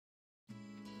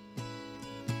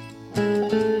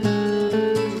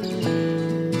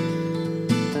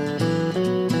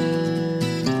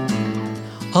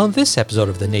On this episode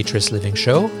of the Naturist Living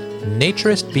Show,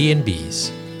 Naturist B&Bs.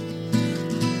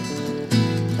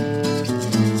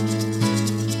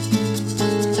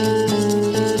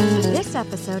 This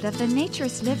episode of the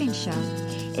Naturist Living Show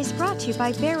is brought to you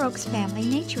by Bear Oaks Family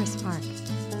Naturist Park.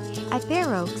 At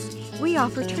Bear Oaks, we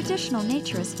offer traditional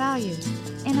naturist values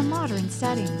in a modern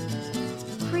setting.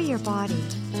 Free your body,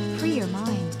 free your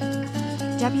mind.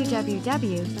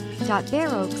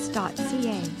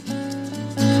 www.bearoaks.ca.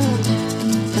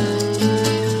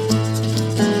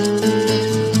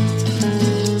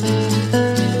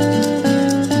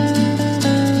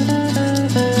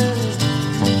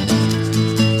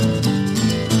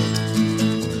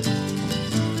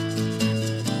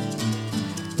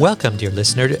 Welcome, dear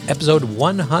listener, to episode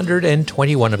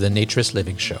 121 of the Naturist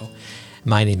Living Show.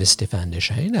 My name is Stéphane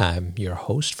Deschênes. I'm your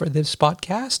host for this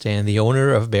podcast and the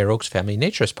owner of Bear Oaks Family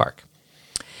Naturist Park.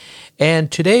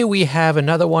 And today we have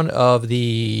another one of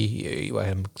the,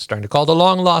 I'm starting to call the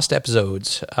long-lost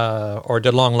episodes, or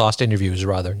the long-lost interviews,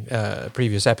 rather,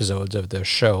 previous episodes of the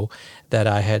show that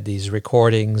I had these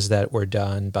recordings that were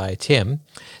done by Tim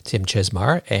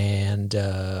Chismar, and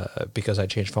because I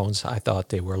changed phones, I thought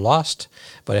they were lost,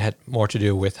 but it had more to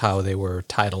do with how they were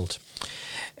titled,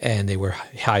 and they were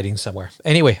hiding somewhere.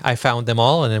 Anyway, I found them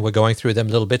all, and then we're going through them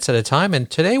little bits at a time, and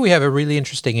today we have a really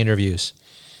interesting interviews.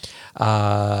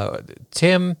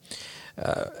 Tim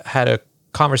had a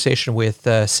conversation with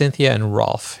Cynthia and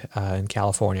Rolf in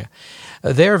California.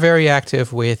 They're very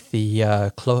active with the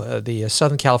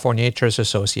Southern California Naturist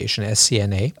Association,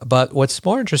 SCNA. But what's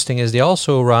more interesting is they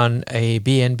also run a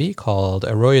B&B called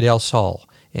Arroyo del Sol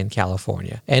in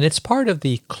California. And it's part of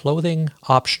the Clothing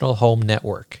Optional Home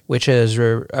Network, which is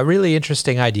a really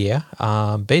interesting idea.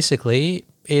 Basically,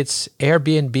 it's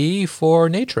Airbnb for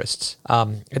naturists.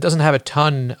 It doesn't have a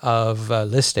ton of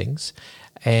listings,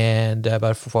 and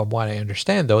but from what I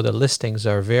understand, though, the listings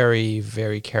are very,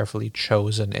 very carefully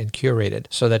chosen and curated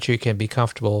so that you can be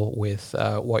comfortable with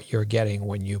what you're getting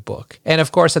when you book. And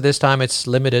of course, at this time, it's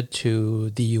limited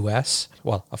to the U.S.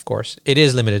 Well, of course, it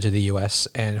is limited to the U.S.,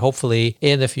 and hopefully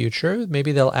in the future,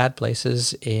 maybe they'll add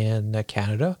places in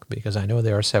Canada, because I know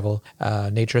there are several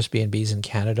naturist B&Bs in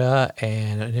Canada,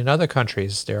 and in other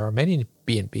countries, there are many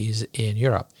B&Bs in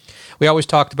Europe. We always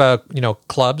talked about,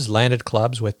 clubs, landed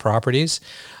clubs with properties.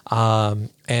 And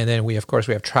then we have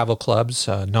travel clubs,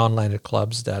 non-landed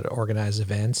clubs that organize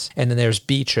events. And then there's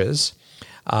beaches.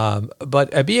 But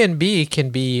a B&B can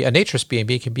be, a naturist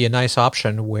B&B can be a nice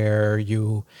option where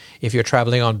if you're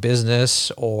traveling on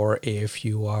business or if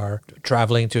you are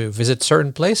traveling to visit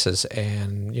certain places,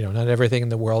 and, not everything in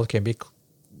the world can be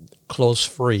close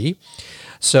free.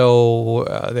 So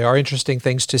there are interesting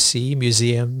things to see,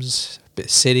 museums,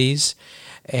 cities,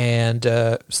 and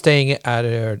staying at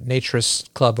a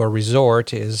naturist club or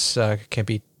resort can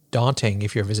be daunting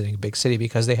if you're visiting a big city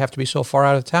because they have to be so far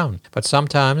out of town. But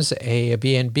sometimes a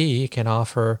B&B can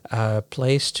offer a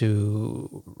place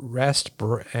to rest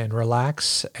and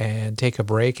relax and take a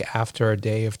break after a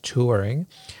day of touring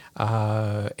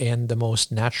in the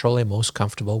most natural and most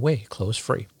comfortable way,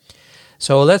 clothes-free.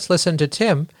 So let's listen to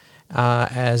Tim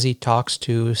as he talks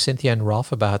to Cynthia and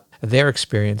Rolf about their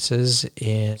experiences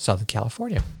in Southern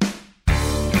California.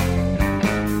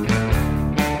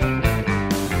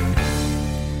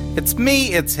 It's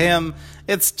me, it's him,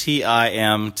 it's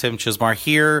Tim Chismar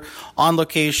here on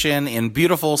location in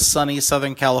beautiful, sunny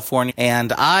Southern California.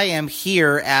 And I am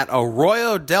here at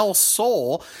Arroyo del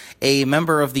Sol, a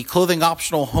member of the Clothing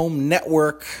Optional Home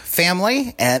Network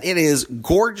family. And it is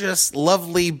gorgeous,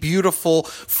 lovely, beautiful,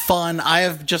 fun. I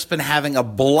have just been having a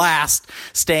blast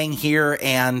staying here.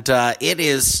 And it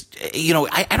is,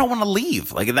 I don't want to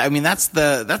leave. That's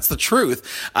the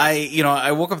truth.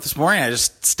 I woke up this morning, I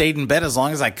just stayed in bed as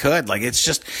long as I could.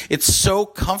 It's so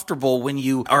comfortable when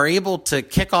you are able to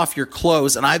kick off your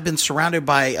clothes. And I've been surrounded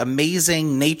by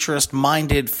amazing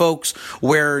naturist-minded folks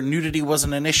where nudity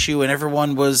wasn't an issue and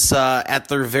everyone was at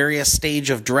their various stage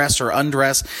of dress or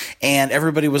undress, and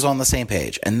everybody was on the same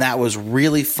page. And that was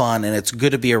really fun, and it's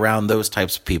good to be around those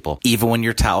types of people, even when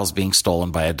your towel's being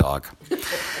stolen by a dog.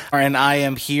 And I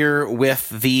am here with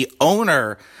the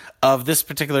owner of this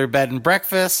particular bed and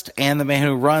breakfast and the man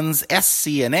who runs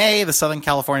SCNA, the Southern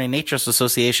California Naturist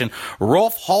Association,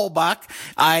 Rolf Halbach.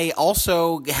 I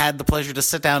also had the pleasure to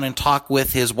sit down and talk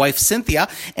with his wife, Cynthia.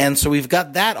 And so we've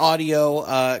got that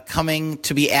audio coming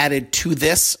to be added to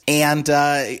this. And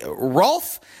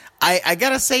Rolf, I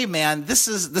gotta say, man, this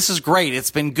is great. It's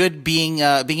been good being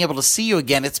able to see you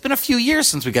again. It's been a few years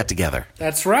since we got together.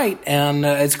 That's right, and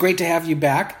it's great to have you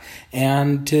back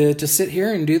and to sit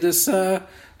here and do this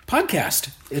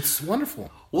podcast. It's wonderful.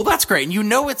 Well, that's great.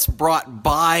 And it's brought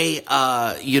by,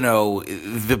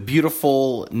 the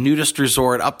beautiful nudist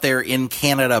resort up there in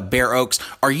Canada, Bear Oaks.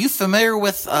 Are you familiar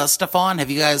with Stefan? Have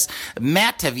you guys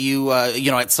met? Have you,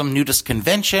 at some nudist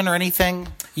convention or anything?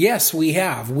 Yes, we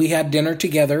have. We had dinner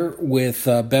together with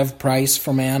Bev Price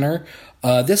from Anner.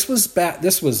 This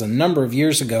was a number of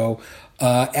years ago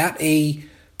at a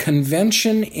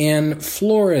convention in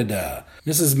Florida.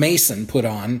 Mrs. Mason put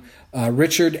on,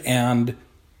 Richard and...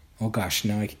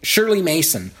 Shirley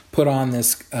Mason put on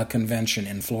this convention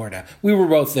in Florida. We were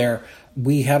both there.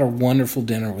 We had a wonderful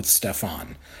dinner with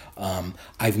Stefan.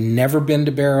 I've never been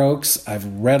to Bear Oaks. I've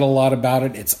read a lot about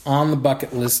it. It's on the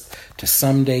bucket list to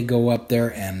someday go up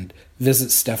there and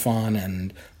visit Stefan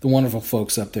and the wonderful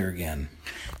folks up there again.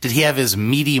 Did he have his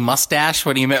meaty mustache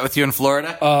when he met with you in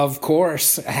Florida? Of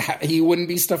course. He wouldn't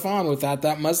be Stefan without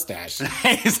that mustache.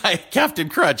 He's like Captain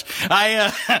Crunch.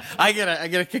 I get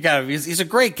a kick out of him. He's a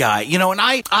great guy. And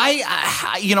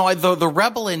the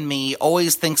rebel in me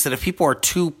always thinks that if people are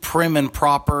too prim and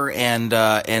proper and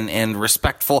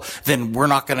respectful, then we're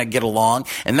not going to get along.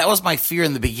 And that was my fear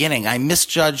in the beginning. I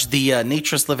misjudged the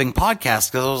Naturist Living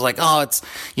podcast because I was like, oh, it's,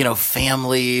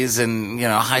 families and,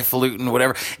 highfalutin,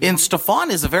 whatever. And Stefan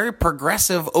is a very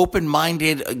progressive,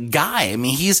 open-minded guy. I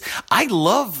mean, I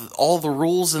love all the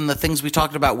rules and the things we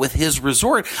talked about with his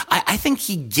resort. I think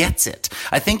he gets it.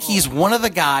 I think he's one of the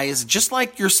guys, just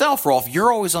like yourself, Rolf.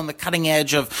 You're always on the cutting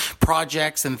edge of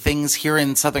projects and things here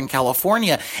in Southern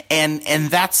California. And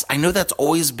I know that's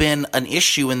always been an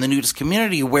issue in the nudist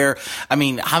community where, I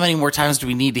mean, how many more times do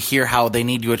we need to hear how they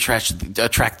need to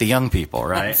attract the young people,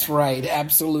 right? That's right.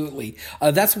 Absolutely.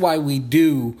 That's why we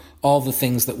do all the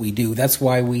things that we do. That's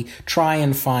why we try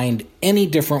and find any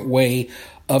different way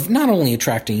of not only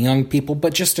attracting young people,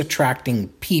 but just attracting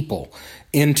people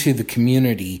into the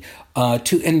community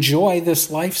to enjoy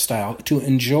this lifestyle, to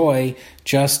enjoy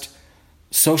just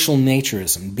social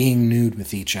naturism, being nude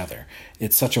with each other.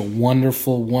 It's such a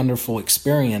wonderful, wonderful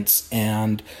experience,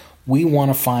 and we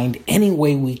want to find any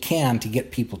way we can to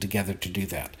get people together to do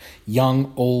that.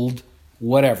 Young, old,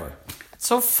 whatever. It's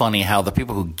so funny how the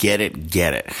people who get it,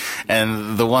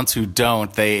 and the ones who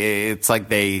don't, it's like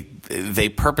they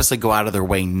purposely go out of their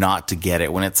way not to get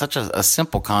it when it's such a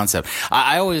simple concept.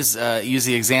 I always use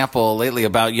the example lately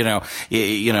about, you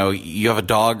have a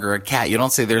dog or a cat. You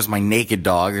don't say, there's my naked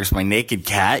dog, there's my naked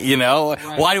cat, Right.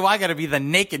 Why do I got to be the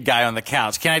naked guy on the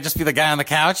couch? Can't I just be the guy on the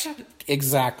couch?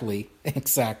 Exactly.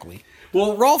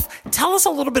 Well, Rolf, tell us a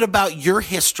little bit about your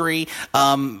history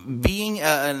being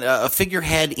a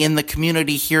figurehead in the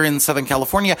community here in Southern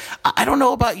California. I don't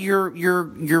know about your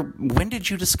when did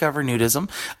you discover nudism?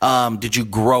 Did you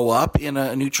grow up in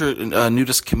a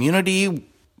nudist community?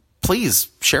 Please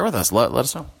share with us. Let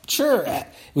us know. Sure. It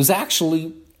was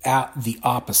actually the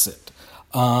opposite.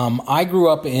 I grew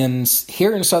up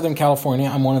here in Southern California.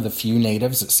 I'm one of the few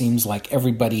natives. It seems like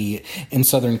everybody in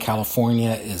Southern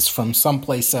California is from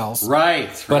someplace else.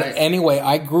 Right. But anyway,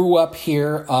 I grew up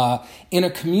here in a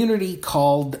community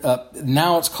called,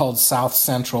 now it's called South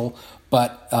Central,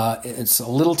 but it's a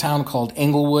little town called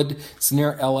Englewood. It's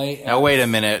near L.A. Now, wait a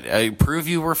minute. Prove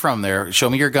you were from there. Show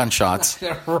me your gunshots.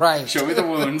 Right. Show me the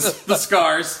wounds, the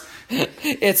scars.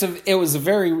 It's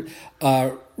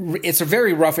a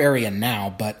very rough area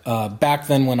now, but back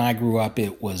then when I grew up,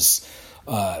 it was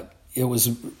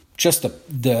just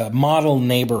the model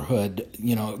neighborhood,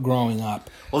 growing up.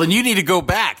 Well, then you need to go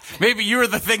back. Maybe you were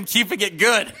the thing keeping it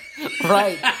good.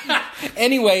 Right.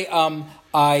 Anyway,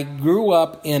 I grew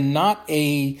up in not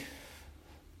really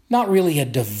a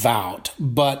devout,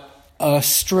 but a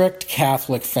strict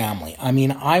Catholic family. I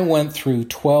mean, I went through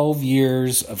 12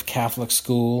 years of Catholic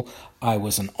school. I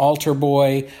was an altar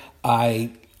boy.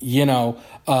 My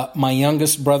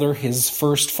youngest brother, his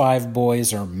first 5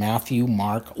 boys are Matthew,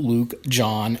 Mark, Luke,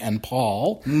 John, and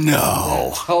Paul.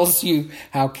 No. That tells you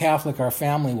how Catholic our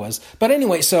family was. But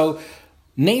anyway, so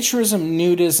naturism,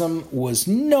 nudism was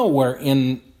nowhere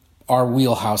in our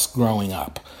wheelhouse growing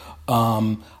up.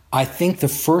 I think the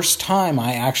first time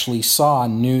I actually saw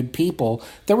nude people,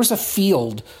 there was a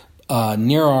field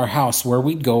near our house where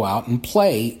we'd go out and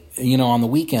play, on the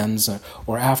weekends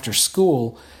or after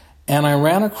school. And I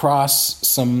ran across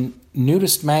some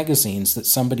nudist magazines that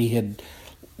somebody had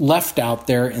left out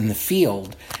there in the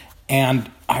field. And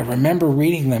I remember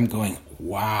reading them going,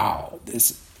 wow,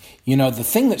 this, the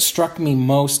thing that struck me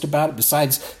most about it,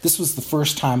 besides this was the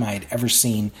first time I had ever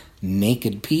seen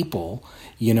naked people,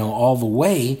 all the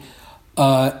way,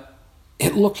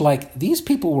 it looked like these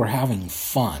people were having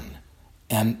fun.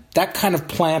 And that kind of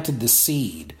planted the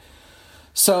seed.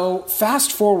 So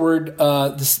fast forward,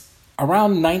 our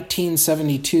around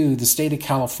 1972, the state of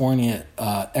California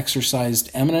exercised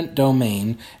eminent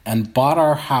domain and bought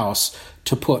our house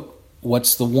to put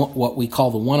what we call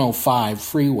the 105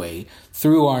 freeway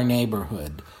through our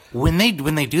neighborhood. When they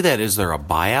do that, is there a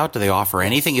buyout? Do they offer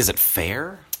anything? Is it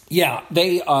fair? Yeah,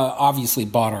 they obviously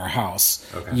bought our house,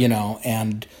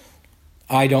 and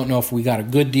I don't know if we got a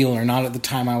good deal or not. At the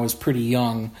time, I was pretty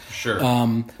young. Sure.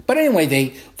 But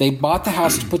anyway, they bought the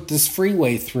house to put this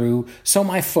freeway through, so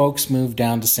my folks moved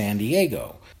down to San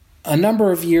Diego. A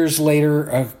number of years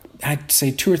later, I'd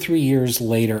say 2 or 3 years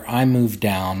later, I moved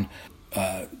down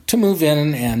to move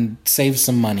in and save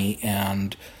some money.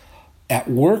 And at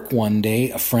work one day,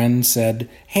 a friend said,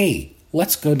 "Hey,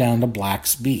 let's go down to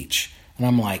Black's Beach." And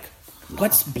I'm like,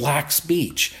 "What's Black's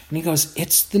Beach?" And he goes,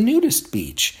 "It's the nudist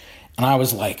beach." And I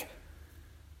was like,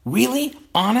 "Really?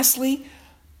 Honestly?"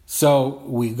 So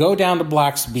we go down to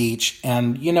Black's Beach,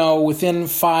 and, within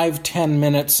 5-10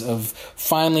 minutes of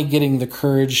finally getting the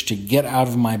courage to get out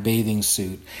of my bathing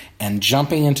suit and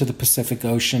jumping into the Pacific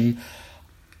Ocean,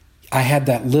 I had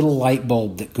that little light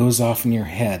bulb that goes off in your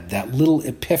head, that little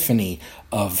epiphany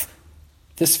of,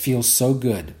 this feels so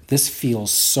good. This feels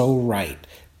so right.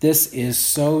 This is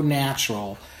so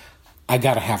natural. I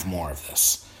got to have more of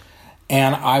this.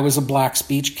 And I was a Black's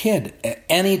Beach kid.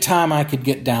 Any time I could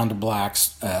get down to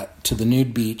Black's, to the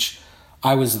nude beach,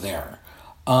 I was there.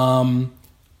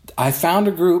 I found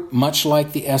a group, much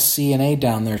like the SCNA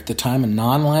down there at the time, a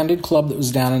non-landed club that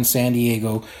was down in San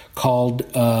Diego called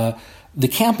the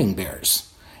Camping Bears.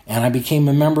 And I became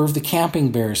a member of the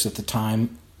Camping Bears at the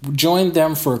time, joined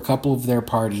them for a couple of their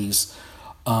parties.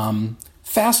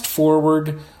 Fast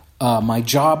forward, my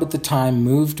job at the time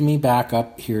moved me back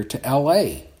up here to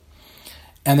L.A.,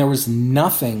 and there was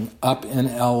nothing up in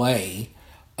L.A.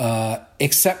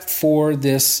 Except for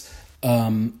this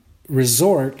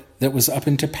resort that was up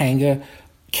in Topanga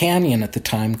Canyon at the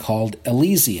time called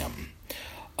Elysium.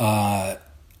 I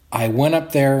went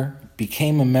up there,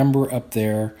 became a member up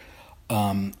there,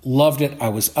 loved it. I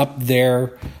was up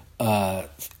there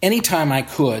anytime I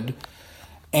could.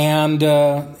 And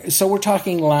so we're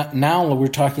talking like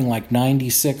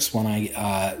 96 when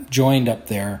I joined up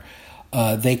there.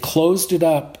 They closed it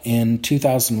up in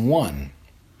 2001.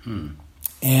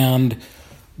 And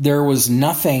there was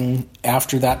nothing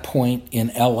after that point in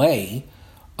L.A.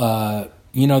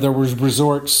 There was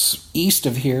resorts east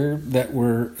of here that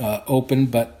were open,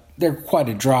 but they're quite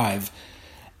a drive.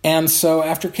 And so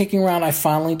after kicking around, I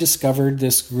finally discovered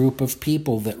this group of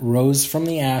people that rose from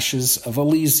the ashes of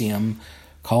Elysium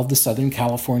called the Southern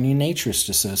California Naturist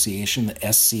Association, the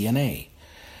SCNA.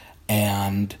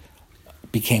 And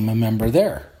became a member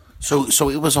there. So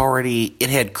it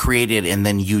had created and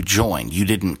then you joined. You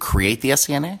didn't create the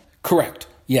SCNA? Correct.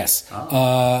 Yes.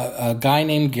 A guy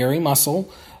named Gary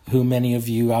Mussel, who many of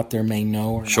you out there may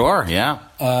know. Sure, yeah.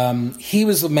 He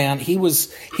was the man. He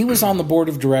was on the board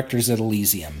of directors at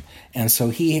Elysium. And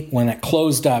so when it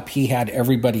closed up, he had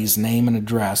everybody's name and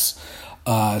address.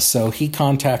 So he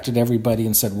contacted everybody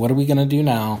and said, "What are we going to do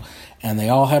now?" And they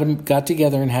all got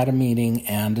together and had a meeting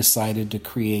and decided to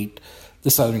create the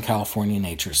Southern California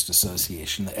Naturist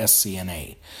Association, the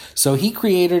SCNA. So he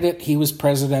created it. He was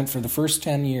president for the first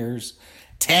 10 years.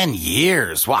 10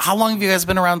 years? Well, how long have you guys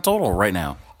been around total right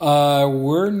now?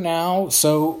 We're now,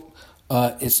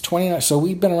 it's 29, so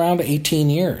we've been around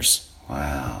 18 years.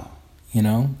 Wow.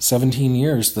 17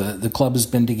 years the club has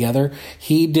been together.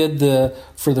 He did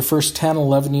for the first 10,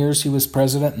 11 years he was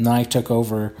president, and I took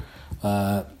over,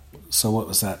 so what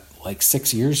was that, like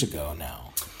 6 years ago now.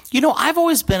 I've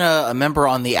always been a member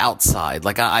on the outside.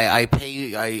 Like I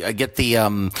get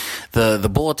the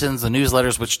bulletins, the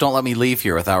newsletters, which don't let me leave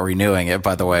here without renewing it.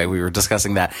 By the way, we were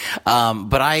discussing that.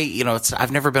 But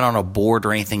I've never been on a board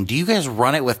or anything. Do you guys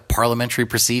run it with parliamentary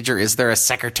procedure? Is there a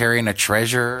secretary and a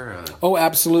treasurer? Oh,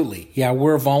 absolutely. Yeah,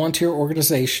 we're a volunteer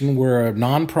organization. We're a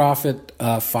nonprofit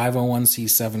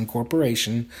 501c7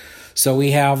 corporation. So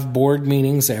we have board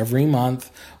meetings every month.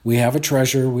 We have a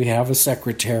treasurer. We have a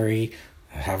secretary.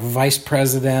 I have a vice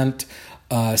president.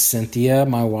 Cynthia,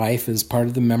 my wife, is part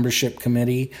of the membership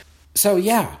committee. So,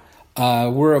 yeah,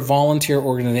 we're a volunteer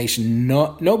organization.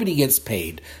 Nobody gets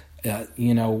paid.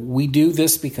 We do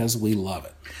this because we love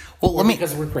it. Well,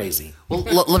 because we're crazy. Well,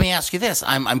 let me ask you this.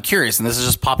 I'm curious, and this is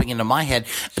just popping into my head.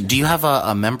 Do you have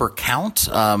a member count?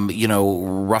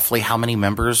 Roughly how many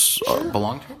members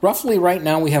belong to it? Roughly right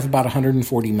now we have about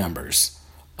 140 members.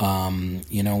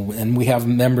 And we have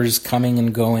members coming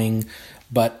and going.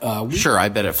 But sure, I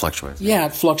bet it fluctuates. Yeah,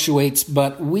 it fluctuates,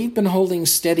 but we've been holding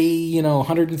steady,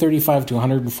 135 to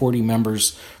 140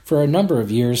 members for a number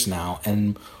of years now,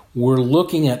 and we're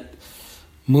looking at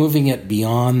moving it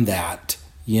beyond that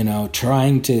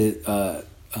trying to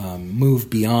move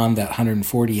beyond that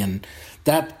 140, and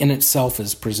that in itself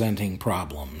is presenting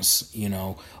problems,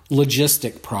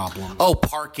 logistic problems. Oh,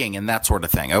 parking and that sort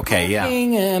of thing. Okay,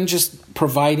 parking, yeah. And just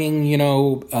providing,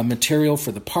 material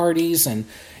for the parties. And,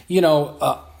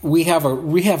 we have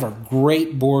a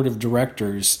great board of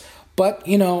directors, but,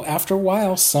 after a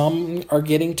while, some are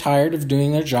getting tired of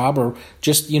doing their job or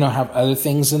just, have other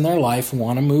things in their life and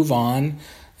want to move on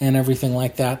and everything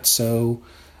like that. So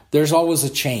there's always a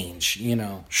change,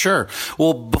 Sure.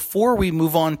 Well, before we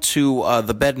move on to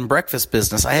the bed and breakfast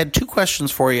business, I had two questions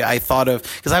for you. I thought of,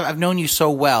 because I've known you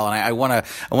so well, and I want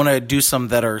to do some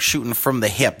that are shooting from the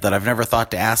hip that I've never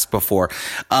thought to ask before.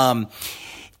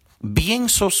 Being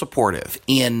so supportive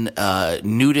in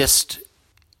nudist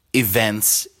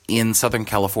events in Southern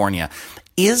California,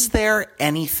 is there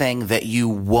anything that you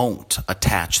won't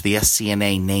attach the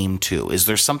SCNA name to? Is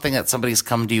there something that somebody's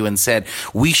come to you and said,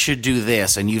 we should do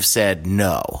this, and you've said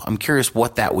no? I'm curious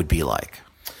what that would be like.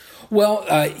 Well,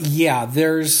 yeah,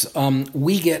 there's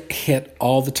we get hit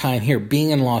all the time here. Being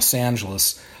in Los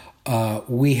Angeles,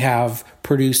 we have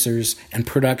producers and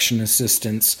production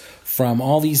assistants from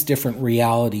all these different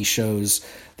reality shows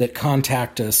that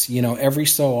contact us, every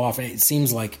so often. It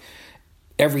seems like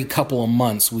every couple of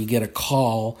months we get a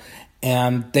call,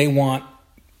 and they want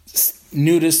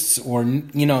nudists or,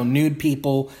 nude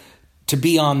people to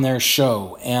be on their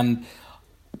show. And,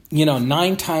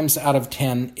 9 times out of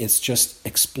 10, it's just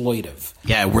exploitive.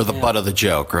 Yeah, we're the butt of the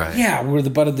joke, right? Yeah, we're the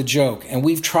butt of the joke. And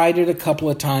we've tried it a couple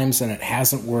of times, and it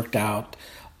hasn't worked out.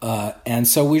 And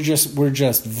so we're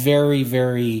just very,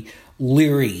 very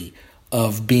leery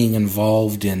of being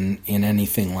involved in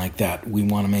anything like that. We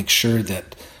want to make sure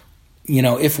that,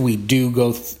 if we do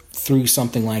go through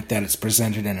something like that, it's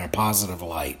presented in a positive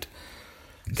light.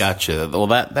 Gotcha. Well,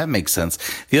 that makes sense.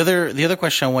 The other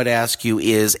question I want to ask you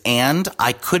is, and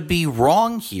I could be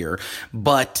wrong here,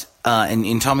 but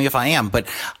and tell me if I am, but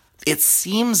it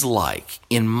seems like,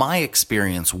 in my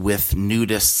experience with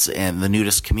nudists and the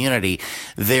nudist community,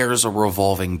 there's a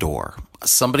revolving door.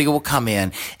 Somebody will come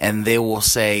in and they will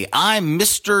say, I'm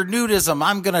Mr. Nudism.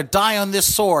 I'm going to die on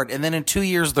this sword. And then in 2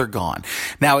 years, they're gone.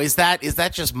 Now, is that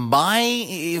just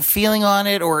my feeling on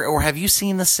it, or have you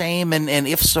seen the same? And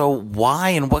if so, why?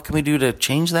 And what can we do to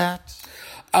change that?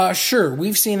 Sure.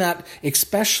 We've seen that,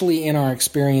 especially in our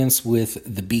experience with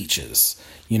the beaches.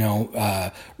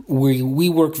 We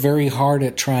work very hard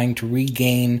at trying to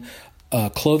regain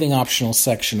a clothing optional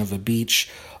section of a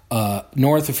beach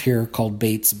north of here called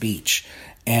Bates Beach.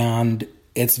 And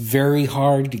it's very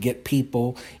hard to get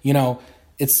people,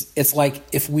 it's like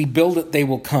if we build it, they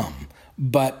will come.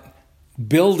 But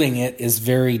building it is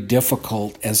very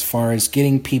difficult as far as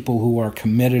getting people who are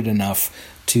committed enough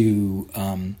to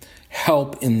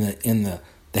help in the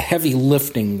heavy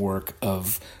lifting work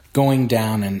of going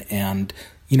down and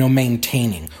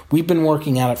maintaining. We've been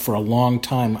working at it for a long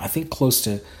time, I think close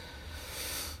to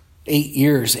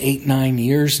 9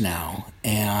 years now,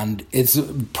 and it's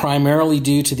primarily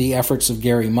due to the efforts of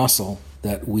Gary Mussel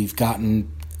that we've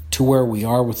gotten to where we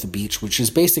are with the beach, which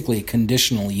is basically a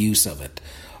conditional use of it.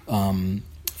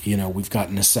 We've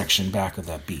gotten a section back of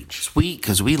that beach. Sweet,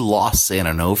 because we lost San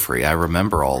Onofre. I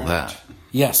remember all that.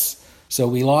 Yes. So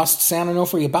we lost San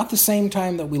Onofre about the same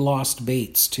time that we lost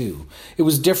Bates, too. It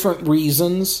was different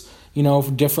reasons,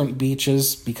 for different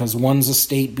beaches, because one's a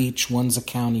state beach, one's a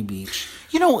county beach.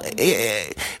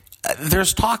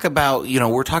 There's talk about,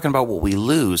 we're talking about what we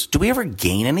lose. Do we ever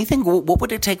gain anything? What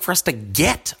would it take for us to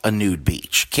get a nude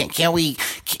beach?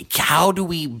 How do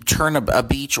we turn a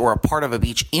beach or a part of a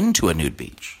beach into a nude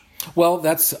beach? Well,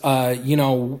 that's,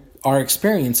 our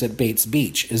experience at Bates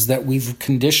Beach is that we've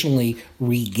conditionally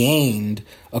regained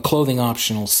a clothing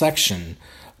optional section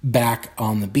back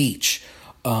on the beach.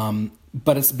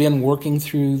 But it's been working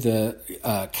through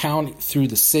the county, through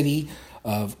the city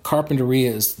of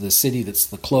Carpinteria is the city that's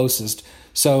the closest.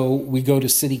 So we go to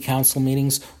city council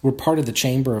meetings. We're part of the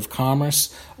Chamber of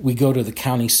Commerce. We go to the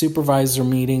county supervisor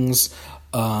meetings.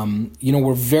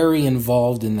 We're very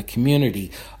involved in the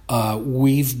community.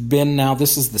 We've been now,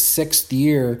 this is the 6th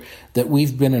year that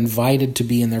we've been invited to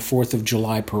be in their 4th of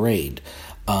July parade.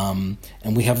 And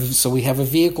we have a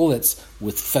vehicle that's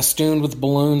festooned with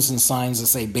balloons and signs that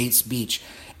say Bates Beach.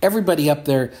 Everybody up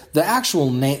there,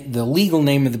 the legal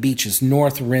name of the beach is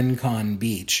North Rincon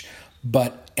Beach,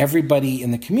 but everybody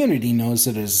in the community knows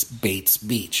it as Bates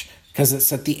Beach because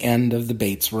it's at the end of the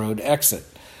Bates Road exit.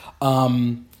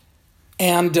 But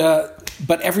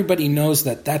everybody knows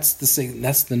that that's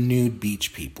the nude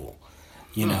beach people,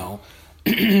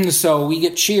 So we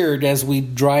get cheered as we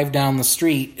drive down the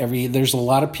street. There's a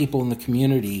lot of people in the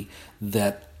community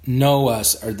that know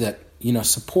us or that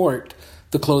support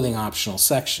the clothing optional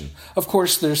section. Of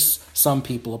course, there's some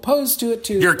people opposed to it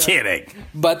too. You're kidding.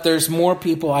 But there's more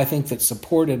people, I think, that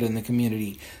support it in the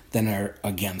community than are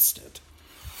against it.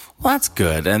 Well, that's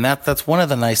good. And that's one of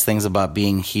the nice things about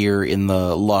being here in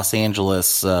the Los Angeles,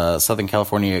 Southern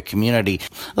California community.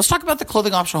 Let's talk about the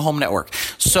Clothing Optional Home Network.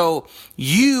 So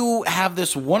you have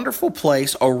this wonderful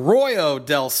place, Arroyo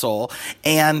del Sol,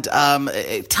 and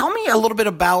tell me a little bit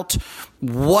about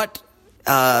what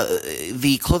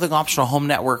the Clothing Optional Home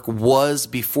Network was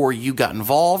before you got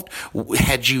involved.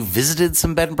 Had you visited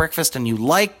some bed and breakfast and you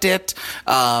liked it?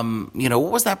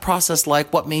 What was that process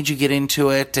like? What made you get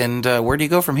into it? And where do you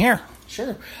go from here?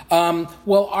 Sure.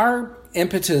 Well, our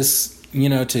impetus,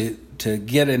 to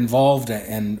get involved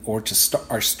or to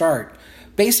start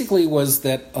basically was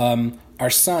that our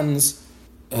sons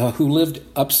who lived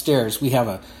upstairs, we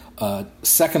have a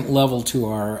second level to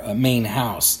our main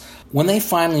house. When they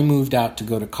finally moved out to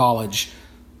go to college,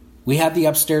 we had the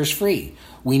upstairs free.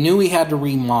 We knew we had to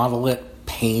remodel it,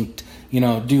 paint,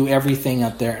 do everything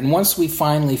up there. And once we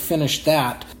finally finished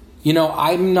that,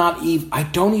 I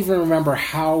don't even remember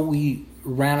how we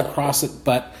ran across it,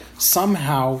 but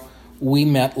somehow we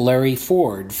met Larry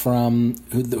Ford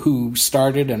who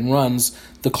started and runs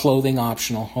the Clothing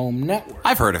Optional Home Network.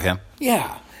 I've heard of him.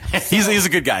 Yeah. He's a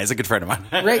good guy. He's a good friend of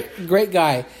mine. Great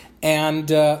guy.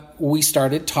 And we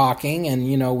started talking, and,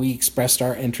 we expressed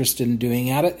our interest in doing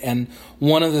it. And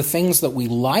one of the things that we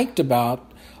liked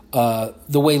about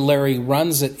the way Larry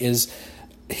runs it is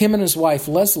him and his wife,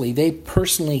 Leslie, they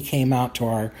personally came out to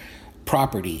our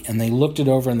property, and they looked it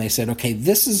over, and they said, okay,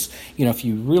 this is, if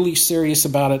you're really serious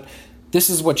about it,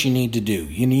 this is what you need to do.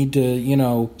 You need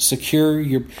to, secure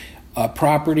your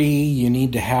property. You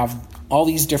need to have all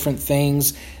these different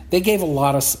things. They gave a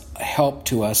lot of help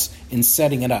to us in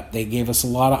setting it up. They gave us a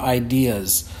lot of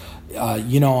ideas,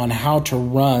 on how to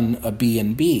run a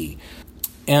B&B.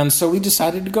 And so we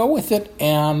decided to go with it,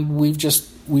 and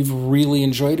we've really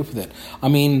enjoyed it with it. I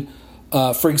mean,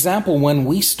 for example, when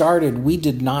we started, we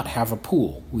did not have a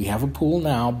pool. We have a pool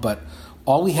now, but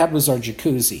all we had was our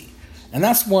jacuzzi. And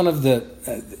that's one of the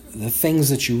things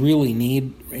that you really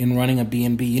need in running a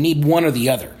B&B. You need one or the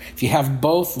other. If you have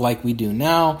both like we do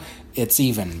now, it's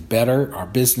even better. Our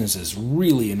business has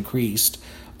really increased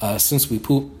since we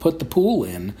put the pool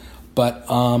in. But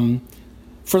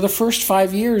for the first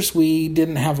 5 years, we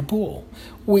didn't have a pool.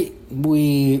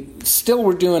 We still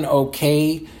were doing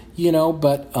okay,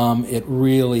 but it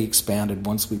really expanded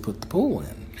once we put the pool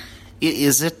in.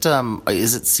 Is it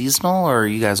seasonal, or are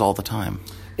you guys all the time?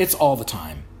 It's all the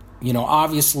time.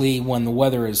 Obviously, when the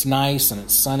weather is nice and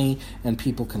it's sunny and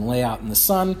people can lay out in the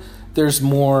sun, there's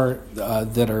more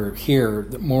that are here,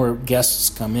 more guests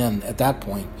come in at that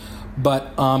point.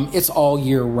 But it's all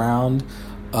year round.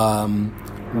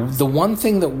 The one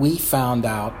thing that we found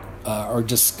out or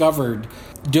discovered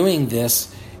doing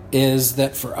this is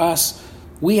that for us,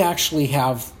 we actually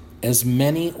have as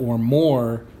many or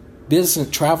more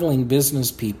traveling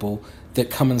business people that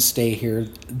come and stay here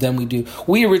than we do.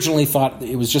 We originally thought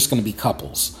it was just going to be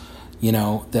couples,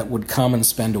 that would come and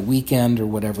spend a weekend or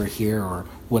whatever here or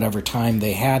whatever time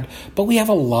they had. But we have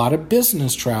a lot of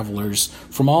business travelers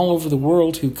from all over the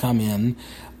world who come in.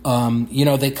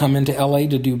 They come into LA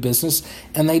to do business,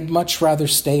 and they'd much rather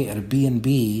stay at a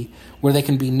B&B where they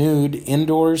can be nude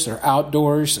indoors or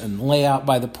outdoors and lay out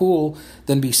by the pool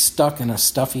than be stuck in a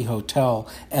stuffy hotel.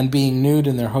 And being nude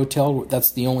in their hotel,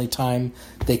 that's the only time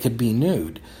they could be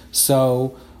nude.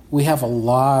 So we have a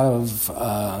lot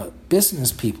of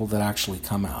business people that actually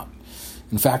come out.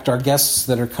 In fact, our guests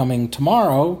that are coming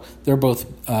tomorrow, they're both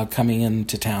coming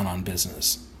into town on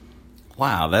business.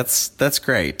 Wow, that's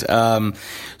great.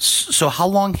 So how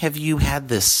long have you had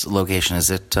this location? Is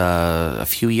it a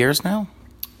few years now?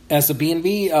 As a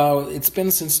B&B, it's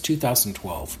been since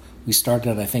 2012. We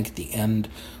started, I think, at the end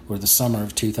or the summer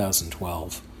of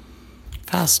 2012.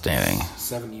 Fascinating.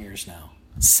 7 years now.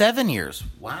 7 years.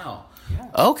 Wow. Yeah.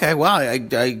 Okay, wow.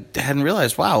 I hadn't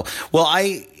realized. Wow. Well,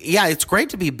 it's great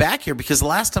to be back here because the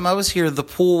last time I was here, the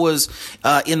pool was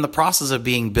in the process of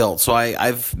being built. So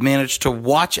I've managed to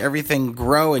watch everything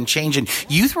grow and change. And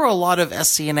you throw a lot of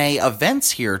SCNA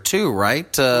events here too,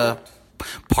 right?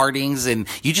 Partings, and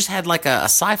you just had like a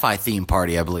sci-fi theme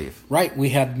party, I believe. Right. We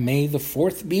had May the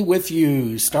 4th be with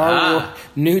you,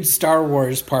 nude Star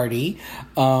Wars party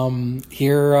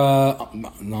here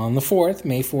on the 4th,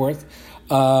 May 4th.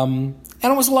 And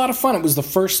it was a lot of fun. It was the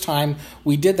first time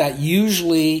we did that.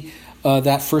 Usually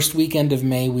that first weekend of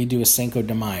May, we do a Cinco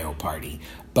de Mayo party.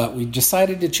 But we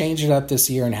decided to change it up this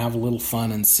year and have a little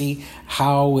fun and see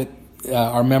how it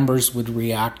our members would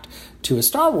react to a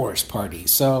Star Wars party.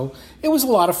 So it was a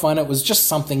lot of fun. It was just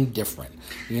something different.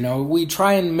 We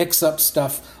try and mix up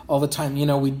stuff all the time.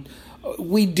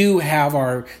 We do have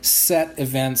our set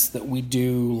events that we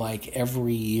do like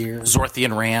every year.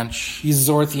 Zorthian Ranch,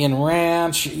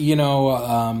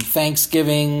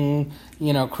 Thanksgiving,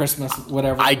 Christmas,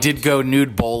 whatever. I did go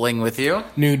nude bowling with you.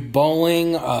 Nude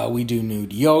bowling. We do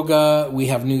nude yoga. We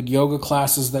have nude yoga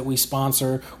classes that we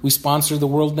sponsor. We sponsor the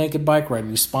World Naked Bike Ride.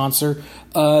 We sponsor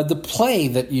the play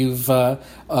that you've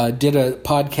did a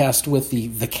podcast with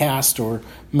the cast or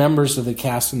members of the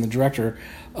cast and the director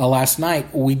last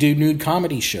night. We do nude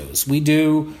comedy shows. We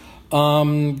do,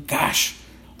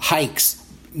 hikes.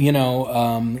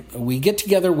 We get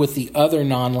together with the other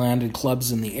non-landed clubs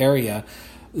in the area.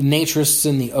 Naturists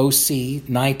in the OC,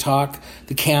 Nighthawk,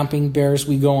 the Camping Bears,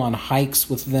 we go on hikes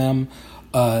with them.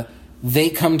 They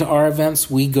come to our events.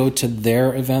 We go to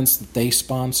their events that they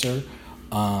sponsor.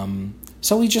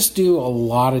 So we just do a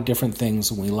lot of different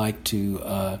things, and we like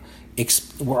to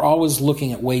we're always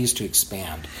looking at ways to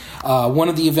expand. One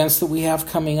of the events that we have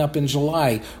coming up in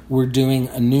July, we're doing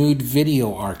a nude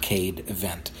video arcade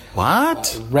event.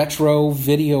 What? Retro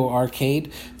video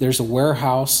arcade. There's a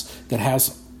warehouse that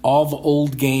has all the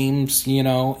old games,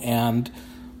 and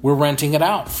we're renting it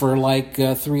out for like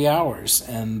 3 hours,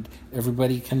 and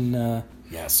everybody can,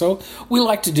 So we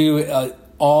like to do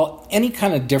any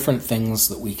kind of different things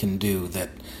that we can do that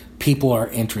people are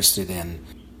interested in.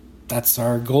 That's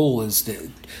our goal.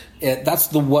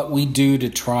 That's what we do to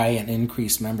try and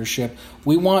increase membership.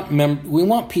 We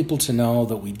want people to know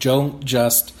that we don't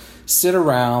just sit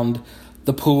around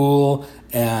the pool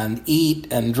and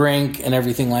eat and drink and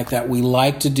everything like that. We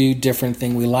like to do different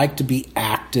things. We like to be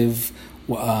active.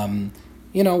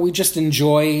 We just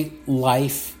enjoy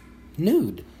life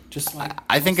nude. Just like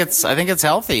I think it's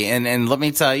healthy, and let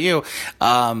me tell you,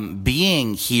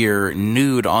 being here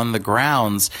nude on the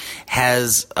grounds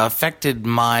has affected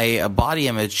my body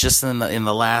image just in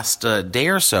the last day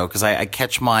or so, because I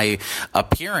catch my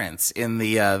appearance in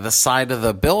the side of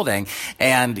the building,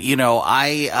 and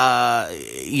I'm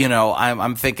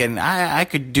thinking I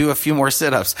could do a few more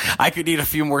sit-ups, I could eat a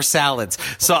few more salads.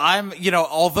 So I'm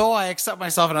although I accept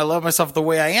myself and I love myself the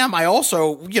way I am, I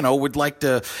also would like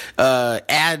to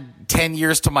add 10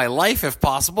 years to my life if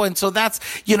possible. And so that's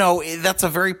a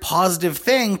very positive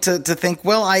thing to think,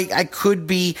 well, I could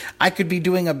be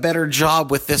doing a better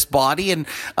job with this body. And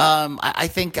I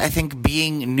think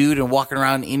being nude and walking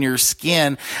around in your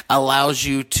skin allows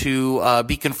you to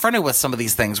be confronted with some of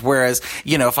these things. Whereas,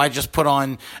 if I just put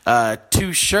on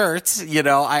 2 shirts,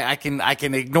 I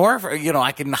can ignore,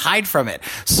 I can hide from it.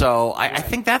 So I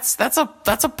think that's a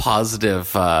positive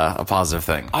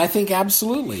thing. I think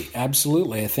absolutely. I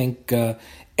think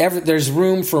there's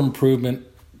room for improvement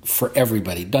for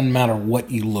everybody. Doesn't matter what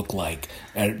you look like,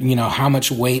 how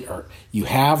much weight you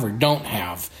have or don't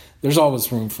have. There's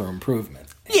always room for improvement.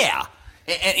 Yeah.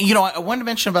 And, I wanted to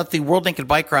mention about the World Naked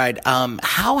Bike Ride.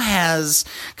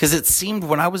 Because it seemed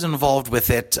when I was involved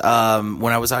with it,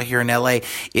 when I was out here in LA,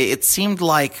 it seemed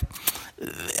like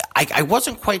I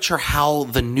wasn't quite sure how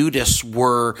the nudists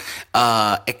were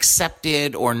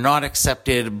accepted or not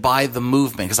accepted by the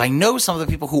movement, because I know some of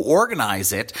the people who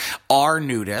organize it are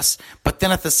nudists, but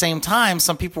then at the same time,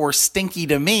 some people were stinky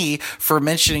to me for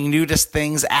mentioning nudist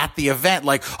things at the event,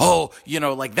 like,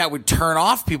 like that would turn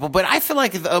off people. But I feel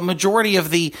like a majority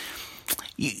of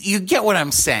you get what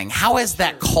I'm saying. How has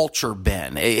that culture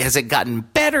been? Has it gotten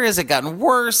better? Has it gotten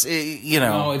worse?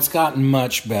 No, it's gotten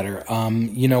much better.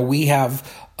 We have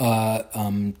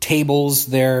tables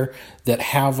there that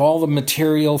have all the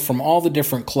material from all the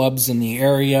different clubs in the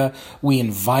area. We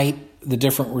invite the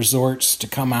different resorts to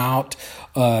come out,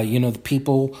 the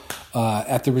people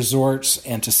at the resorts,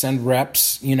 and to send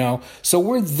reps, So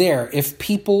we're there. If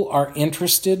people are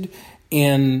interested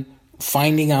in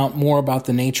finding out more about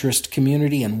the naturist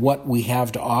community and what we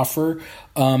have to offer,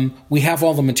 we have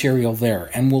all the material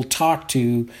there, and we'll talk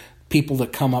to people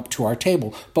that come up to our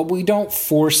table, but we don't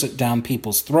force it down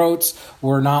people's throats.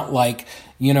 We're not like,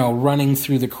 running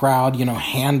through the crowd,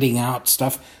 handing out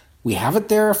stuff. We have it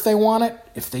there if they want it.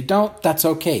 If they don't, that's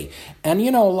okay. And,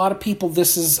 a lot of people,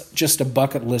 this is just a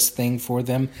bucket list thing for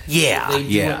them. Yeah, they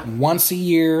do it once a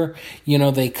year.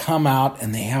 They come out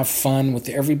and they have fun with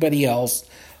everybody else.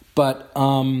 But,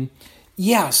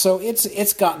 so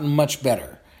it's gotten much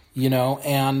better,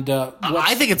 and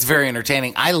I think it's very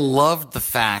entertaining. I loved the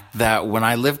fact that when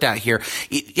I lived out here,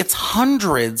 it's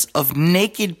hundreds of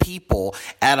naked people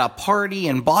at a party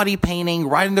and body painting,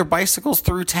 riding their bicycles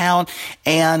through town,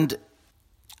 and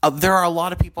there are a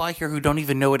lot of people out here who don't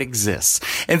even know it exists.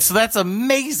 And so that's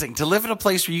amazing to live in a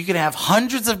place where you can have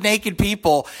hundreds of naked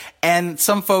people, and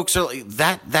some folks are like,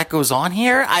 that goes on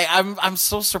here? I'm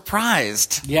so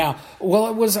surprised. Yeah.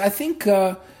 Well, I think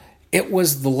it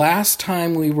was the last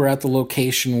time we were at the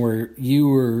location where you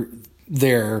were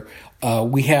there.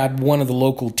 We had one of the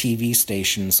local TV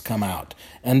stations come out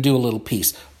and do a little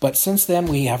piece. But since then,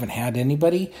 we haven't had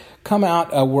anybody come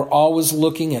out. We're always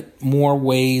looking at more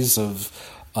ways of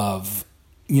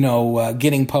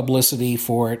getting publicity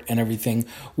for it and everything.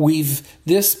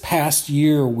 This past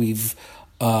year we've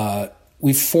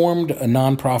formed a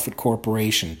nonprofit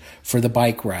corporation for the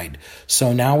bike ride.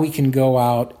 So now we can go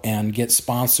out and get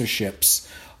sponsorships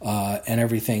and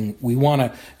everything. We want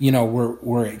to,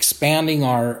 we're expanding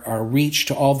our reach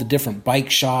to all the different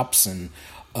bike shops and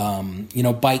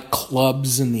bike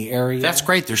clubs in the area. That's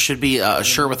great. There should be a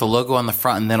shirt with a logo on the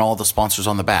front and then all the sponsors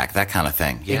on the back, that kind of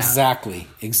thing. Yeah. Exactly.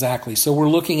 So we're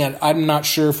looking at, I'm not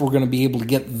sure if we're going to be able to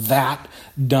get that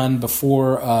done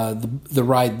before the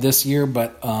ride this year,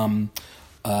 but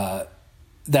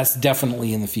that's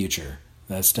definitely in the future.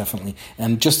 That's definitely,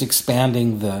 and just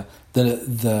expanding the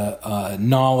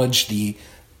knowledge, the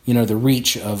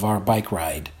reach of our bike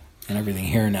ride and everything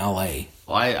here in LA.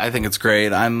 Well, I think it's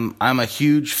great. I'm a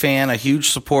huge fan, a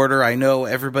huge supporter. I know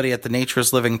everybody at the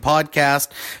Naturist Living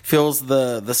podcast feels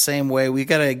the same way. We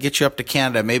got to get you up to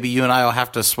Canada. Maybe you and I will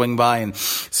have to swing by and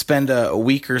spend a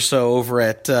week or so over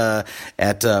at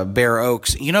Bear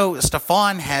Oaks.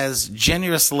 Stefan has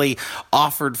generously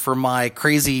offered for my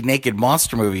Crazy Naked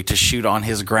Monster movie to shoot on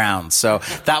his grounds. So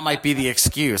that might be the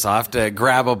excuse. I'll have to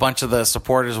grab a bunch of the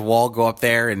supporters. We'll all go up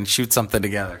there and shoot something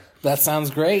together. That sounds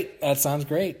great.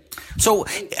 So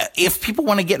if people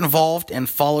want to get involved and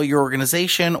follow your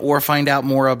organization or find out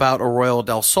more about Arroyo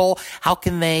del Sol, how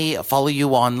can they follow you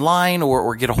online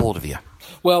or get a hold of you?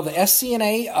 Well, the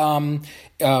SCNA,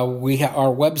 our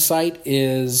website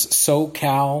is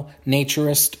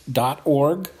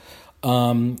socalnaturist.org,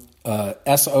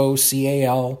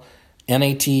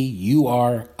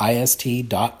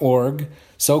 SOCALNATURIST.org.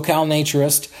 SoCal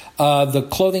Naturist. The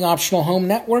Clothing Optional Home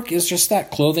Network is just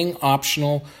that, Clothing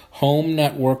Optional Home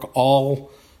Network, all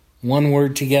one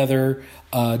word together,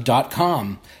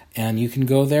 .com. And you can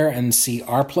go there and see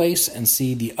our place and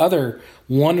see the other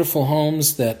wonderful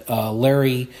homes that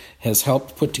Larry has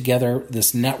helped put together,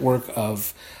 this network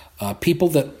of people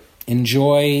that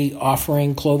enjoy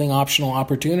offering clothing optional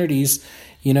opportunities,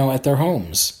 at their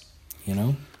homes,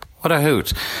 What a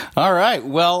hoot. All right.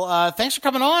 Well, thanks for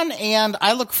coming on, and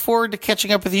I look forward to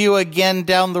catching up with you again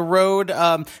down the road.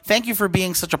 Thank you for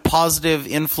being such a positive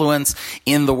influence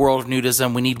in the world of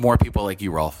nudism. We need more people like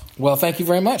you, Rolf. Well, thank you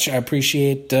very much. I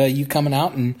appreciate you coming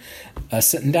out and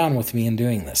sitting down with me and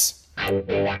doing this.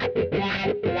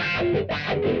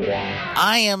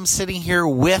 I am sitting here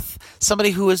with somebody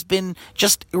who has been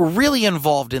just really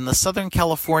involved in the Southern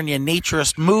California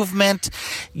naturist movement.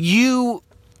 You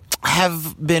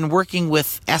have been working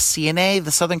with SCNA,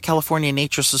 the Southern California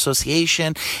Naturist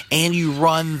Association, and you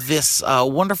run this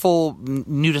wonderful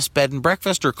nudist bed and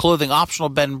breakfast or clothing optional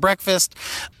bed and breakfast.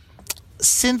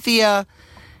 Cynthia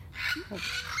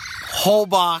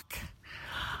Holbach,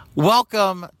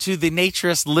 welcome to the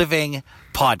Naturist Living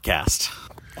podcast.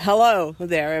 Hello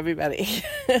there, everybody.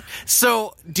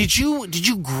 So, did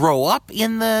you grow up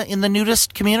in the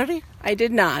nudist community? I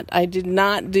did not. I did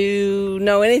not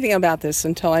know anything about this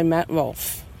until I met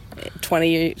Rolf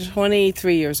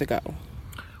 23 years ago.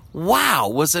 Wow,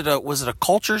 was it a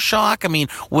culture shock? I mean,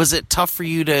 was it tough for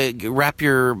you to wrap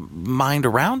your mind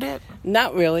around it?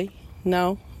 Not really.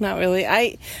 No, not really.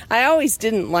 I always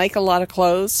didn't like a lot of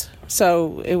clothes,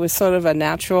 so it was sort of a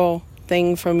natural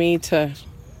thing for me to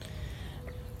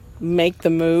make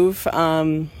the move.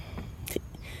 I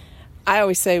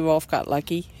always say Rolf got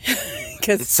lucky.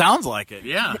 It sounds like it,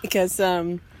 yeah. Because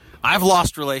I've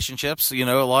lost relationships. A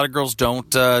lot of girls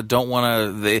don't want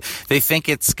to. They think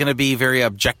it's going to be very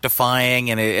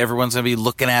objectifying, and everyone's going to be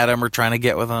looking at them or trying to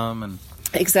get with them. And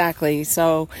exactly.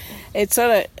 So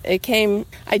it came.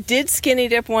 I did skinny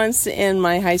dip once in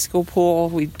my high school pool.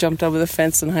 We jumped over the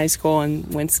fence in high school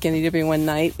and went skinny dipping one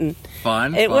night, and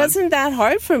fun. Wasn't that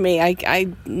hard for me. I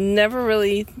never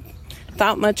really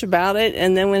thought much about it,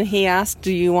 and then when he asked,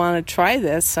 do you want to try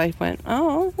this, I went,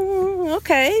 oh,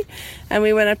 okay. And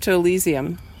we went up to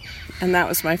Elysium, and that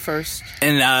was my first.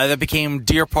 And that became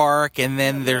Deer Park, and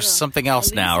then there's something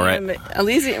else now, right?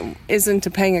 Elysium is in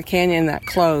Topanga Canyon that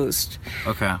closed.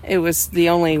 Okay. It was the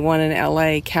only one in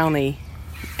LA County,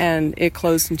 and it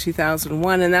closed in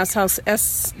 2001, and that's how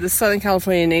the Southern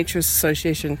California Naturist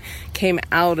Association came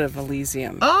out of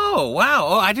Elysium. Oh wow!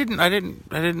 Oh, I didn't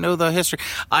know the history.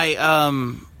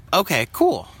 Okay,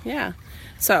 cool. Yeah.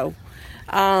 So,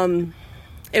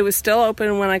 it was still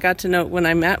open when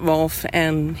I met Rolf,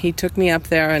 and he took me up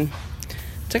there, and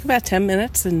it took about 10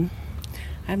 minutes, and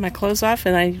I had my clothes off,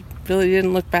 and I really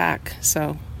didn't look back.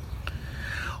 So,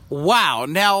 wow.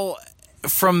 Now,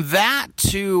 from that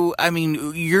to, I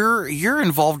mean, you're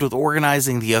involved with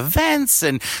organizing the events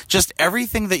and just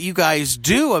everything that you guys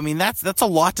do. I mean, that's a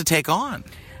lot to take on.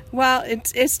 Well,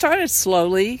 it started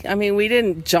slowly. I mean, we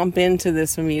didn't jump into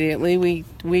this immediately.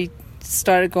 We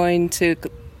started going to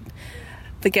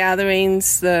the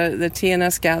gatherings, the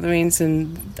TNS gatherings,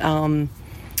 and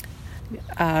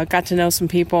got to know some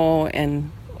people.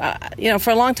 And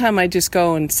for a long time, I just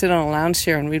go and sit on a lounge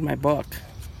chair and read my book.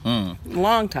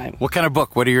 Long time. What kind of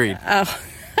book? What do you read?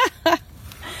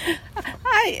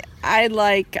 I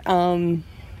like. I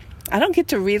don't get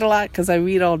to read a lot because I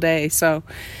read all day. So,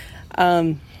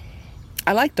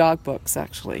 I like dog books,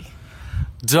 actually.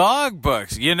 Dog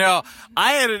books. I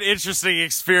had an interesting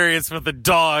experience with a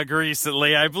dog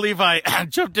recently. I believe I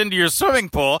jumped into your swimming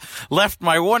pool, left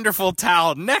my wonderful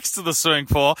towel next to the swimming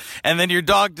pool, and then your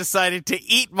dog decided to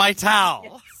eat my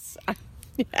towel.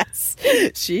 Yes,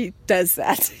 she does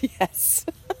that. Yes.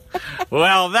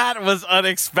 Well, that was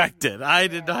unexpected. I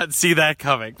did not see that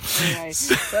coming. Anyway,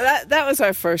 so that was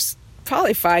our first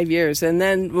probably 5 years. And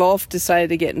then Rolf decided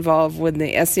to get involved when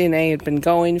the SCNA had been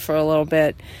going for a little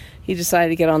bit. He decided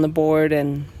to get on the board,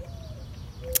 and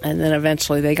then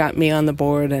eventually they got me on the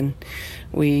board, and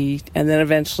then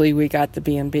eventually we got the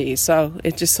B&B. So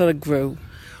it just sort of grew.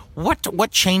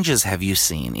 What changes have you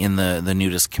seen in the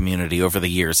nudist community over the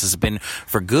years? Has it been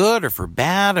for good or for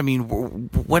bad? I mean,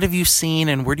 what have you seen,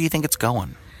 and where do you think it's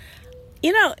going?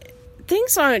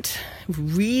 Things aren't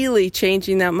really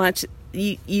changing that much.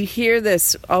 You hear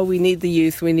this, we need the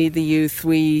youth,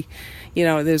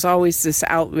 there's always this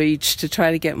outreach to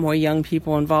try to get more young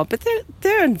people involved, but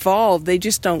they're involved. They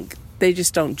just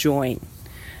don't join.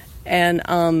 And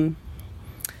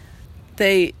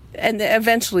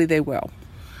eventually they will.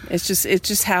 It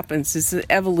just happens. It's an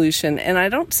evolution, and I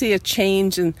don't see a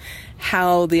change in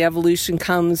how the evolution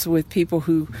comes with people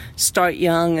who start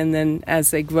young, and then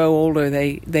as they grow older,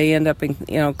 they end up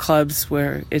in clubs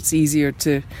where it's easier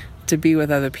to be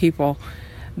with other people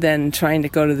than trying to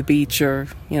go to the beach or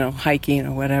hiking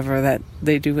or whatever that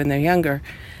they do when they're younger.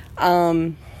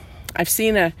 I've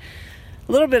seen a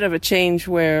little bit of a change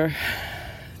where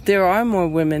there are more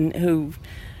women who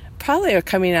probably are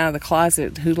coming out of the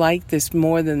closet who like this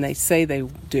more than they say they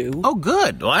do. Oh,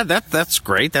 good. Well, that's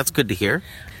great. That's good to hear.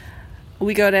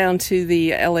 We go down to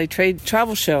the LA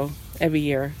Travel Show every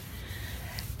year.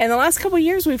 And the last couple of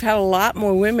years, we've had a lot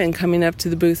more women coming up to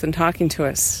the booth and talking to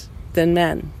us than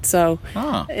men. So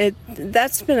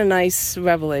that's been a nice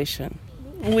revelation.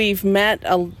 We've met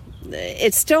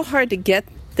it's still hard to get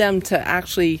them to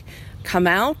actually come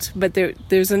out, but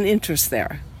there's an interest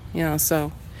there,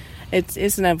 so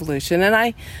it's an evolution.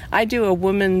 And I do a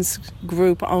women's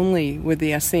group only with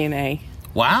the SCNA.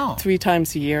 Wow. 3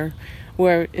 times a year,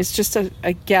 where it's just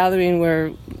a gathering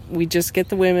where we just get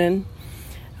the women,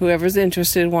 whoever's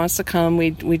interested wants to come. We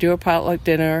do a potluck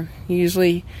dinner.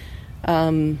 Usually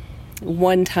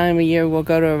one time a year we'll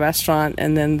go to a restaurant,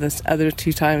 and then the other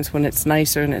 2 times when it's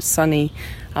nicer and it's sunny,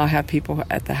 I'll have people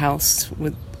at the house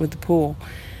with the pool.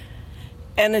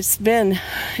 And it's been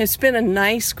a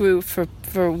nice group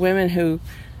for women who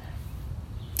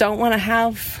don't want to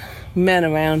have men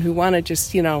around, who want to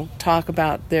just talk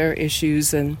about their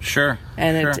issues, and sure.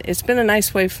 It's been a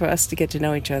nice way for us to get to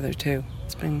know each other too.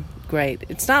 It's been great.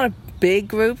 It's not a big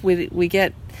group. We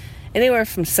get anywhere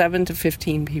from 7 to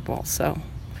 15 people.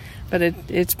 But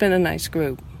it's been a nice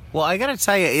group. Well, I got to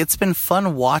tell you, it's been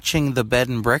fun watching the bed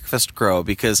and breakfast grow,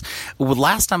 because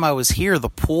last time I was here, the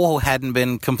pool hadn't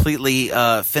been completely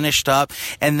finished up.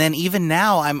 And then even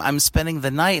now, I'm spending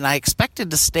the night, and I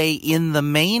expected to stay in the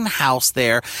main house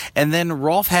there. And then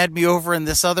Rolf had me over in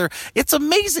this other. It's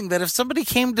amazing that if somebody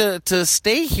came to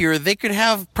stay here, they could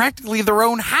have practically their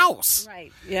own house.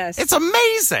 Right, yes. It's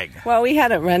amazing. Well, we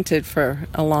had it rented for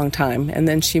a long time, and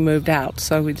then she moved out.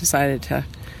 So we decided to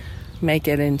make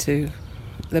it into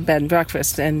the bed and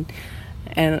breakfast, and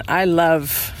I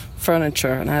love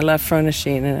furniture, and I love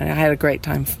furnishing, and I had a great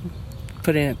time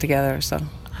putting it together, so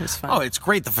it was fun. Oh, it's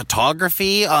great. The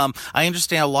photography, I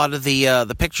understand a lot of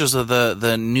the pictures of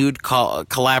the nude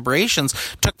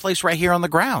collaborations took place right here on the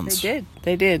grounds.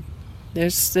 They did.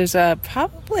 There's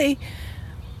probably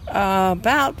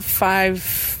about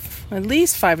at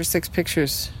least 5 or 6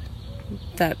 pictures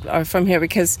that are from here,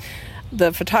 because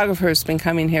the photographer has been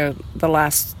coming here the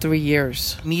last 3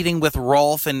 years. Meeting with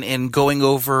Rolf and going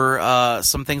over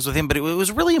some things with him, but it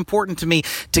was really important to me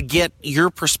to get your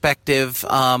perspective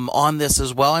on this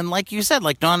as well. And like you said,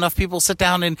 like not enough people sit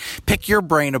down and pick your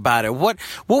brain about it. What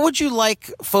would you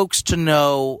like folks to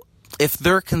know if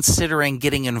they're considering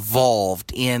getting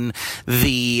involved in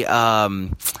the,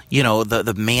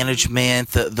 the management,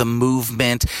 the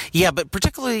movement, but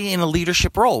particularly in a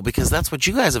leadership role, because that's what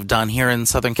you guys have done here in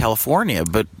Southern California.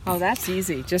 But that's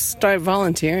easy. Just start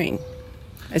volunteering.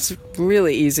 It's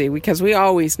really easy because we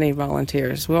always need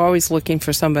volunteers. We're always looking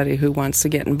for somebody who wants to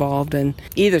get involved in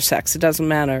either sex. It doesn't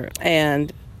matter.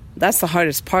 And that's the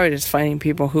hardest part, is finding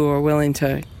people who are willing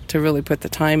to really put the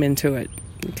time into it.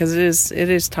 Because it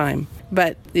is time.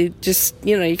 But it just,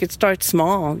 you could start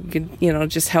small. You could,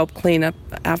 just help clean up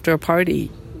after a party.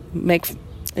 Make,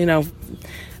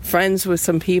 friends with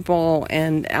some people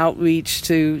and outreach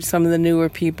to some of the newer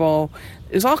people.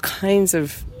 There's all kinds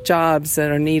of jobs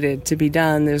that are needed to be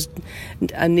done. There's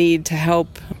a need to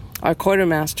help our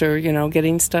quartermaster,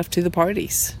 getting stuff to the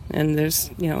parties. And there's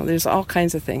all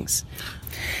kinds of things.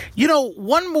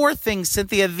 One more thing,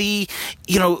 Cynthia,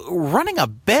 running a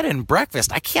bed and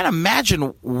breakfast, I can't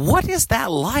imagine, what is that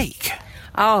like?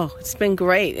 Oh, it's been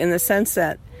great in the sense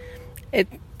that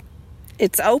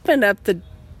it's opened up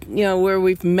where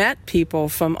we've met people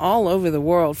from all over the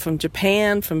world, from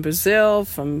Japan, from Brazil,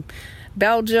 from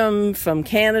Belgium, from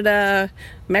Canada,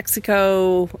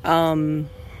 Mexico.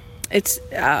 It's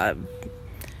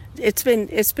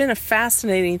been a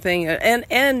fascinating thing,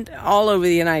 and all over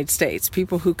the United States.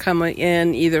 People who come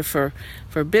in either for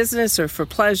business or for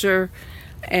pleasure,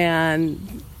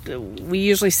 and we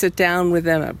usually sit down with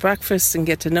them at breakfast and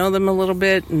get to know them a little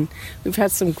bit. And we've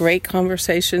had some great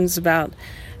conversations about,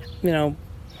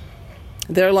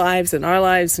 their lives and our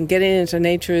lives, and getting into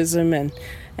naturism,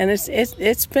 and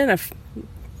it's been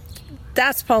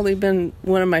that's probably been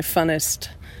one of my funnest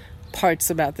parts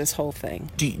about this whole thing.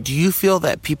 Do you feel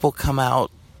that people come out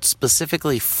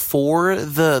specifically for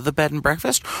the bed and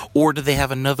breakfast, or do they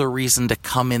have another reason to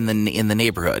come in the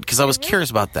neighborhood? Because I was curious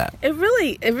about that. It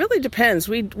really depends.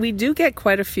 We do get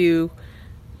quite a few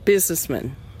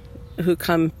businessmen who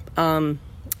come.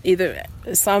 Either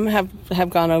some have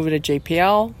gone over to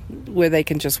JPL, where they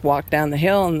can just walk down the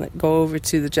hill and go over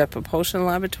to the Jet Propulsion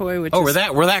Laboratory. We're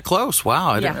that close.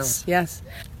 Wow. Yes.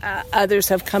 Others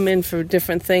have come in for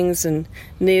different things and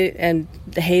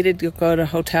hated to go to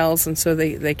hotels, and so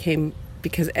they came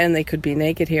because they could be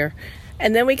naked here.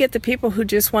 And then we get the people who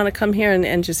just want to come here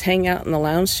and just hang out in the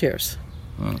lounge chairs.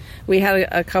 We had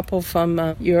a couple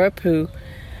from Europe who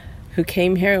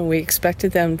came here, and we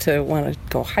expected them to want to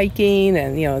go hiking,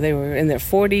 and they were in their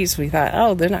 40s. We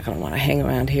thought, they're not going to want to hang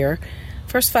around here.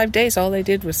 First 5 days, all they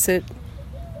did was sit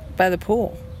by the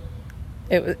pool.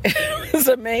 It was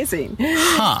amazing.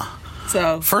 Huh.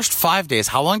 So first 5 days,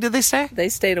 how long did they stay? They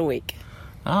stayed a week.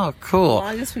 Oh, cool. The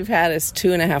longest we've had is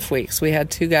 2.5 weeks. We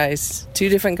had two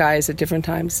different guys at different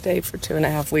times stay for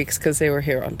 2.5 weeks because they were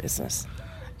here on business.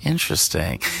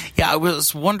 Interesting. Yeah, I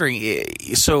was wondering.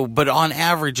 But on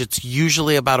average, it's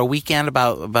usually about a weekend,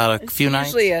 about a few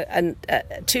nights. Usually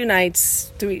 2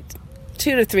 nights, 2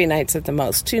 to 3 nights at the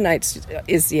most. 2 nights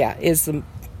is the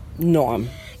norm.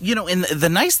 And the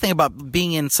nice thing about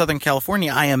being in Southern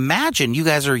California, I imagine you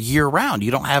guys are year round.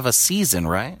 You don't have a season,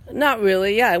 right? Not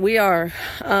really. Yeah, we are.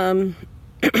 Since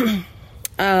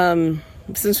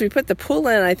we put the pool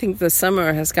in, I think the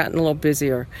summer has gotten a little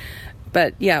busier.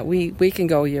 But yeah, we can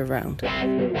go year round.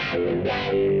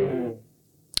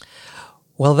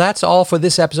 Well, that's all for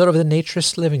this episode of the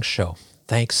Naturist Living Show.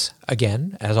 Thanks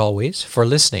again, as always, for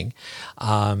listening.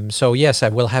 So yes, I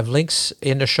will have links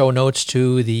in the show notes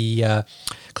to the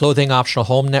Clothing Optional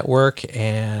Home Network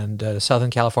and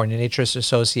Southern California Naturist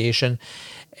Association.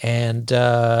 And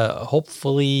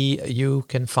hopefully you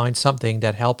can find something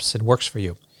that helps and works for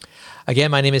you.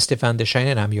 Again, my name is Stéphane Deschênes,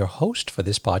 and I'm your host for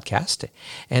this podcast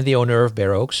and the owner of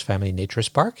Bear Oaks Family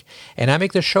Naturist Park. And I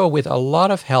make the show with a lot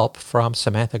of help from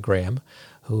Samantha Graham,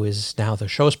 who is now the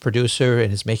show's producer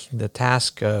and is making the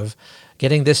task of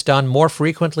getting this done more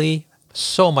frequently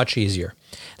so much easier.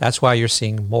 That's why you're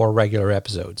seeing more regular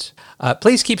episodes.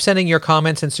 Please keep sending your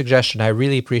comments and suggestions. I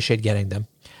really appreciate getting them.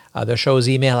 The show's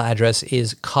email address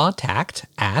is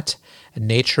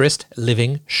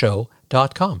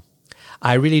contact@naturistlivingshow.com.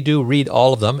 I really do read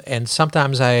all of them, and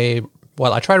sometimes I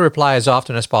try to reply as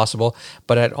often as possible,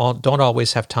 but I don't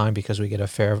always have time because we get a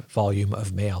fair volume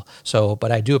of mail.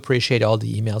 But I do appreciate all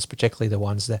the emails, particularly the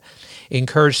ones that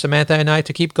encourage Samantha and I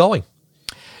to keep going.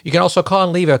 You can also call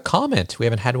and leave a comment. We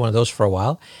haven't had one of those for a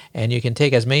while. And you can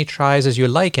take as many tries as you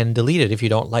like and delete it if you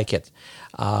don't like it.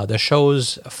 The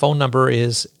show's phone number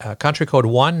is country code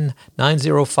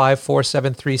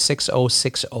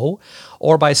 1-905-473-6060.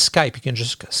 Or by Skype. You can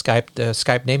just Skype. The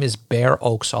Skype name is Bear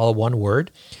Oaks, all one word.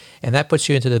 And that puts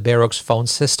you into the Bear Oaks phone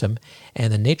system.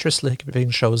 And the Naturist Living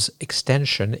Show's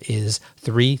extension is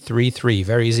 333.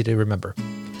 Very easy to remember.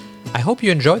 I hope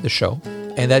you enjoyed the show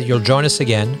and that you'll join us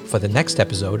again for the next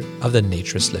episode of the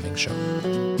Naturist Living Show.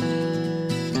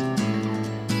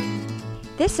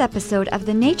 This episode of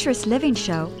the Naturist Living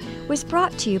Show was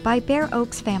brought to you by Bear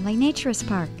Oaks Family Naturist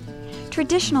Park.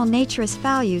 Traditional naturist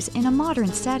values in a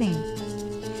modern setting.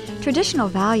 Traditional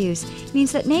values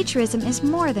means that naturism is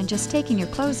more than just taking your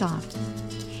clothes off.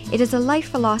 It is a life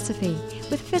philosophy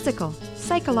with physical,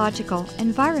 psychological,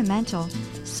 environmental,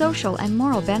 social, and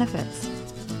moral benefits.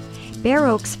 Bear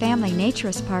Oaks Family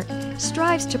Naturist Park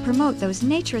strives to promote those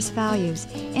naturist values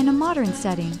in a modern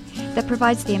setting that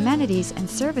provides the amenities and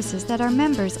services that our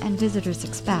members and visitors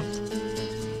expect.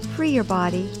 Free your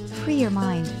body, free your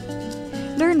mind.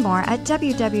 Learn more at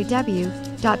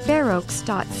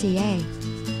www.bearoaks.ca.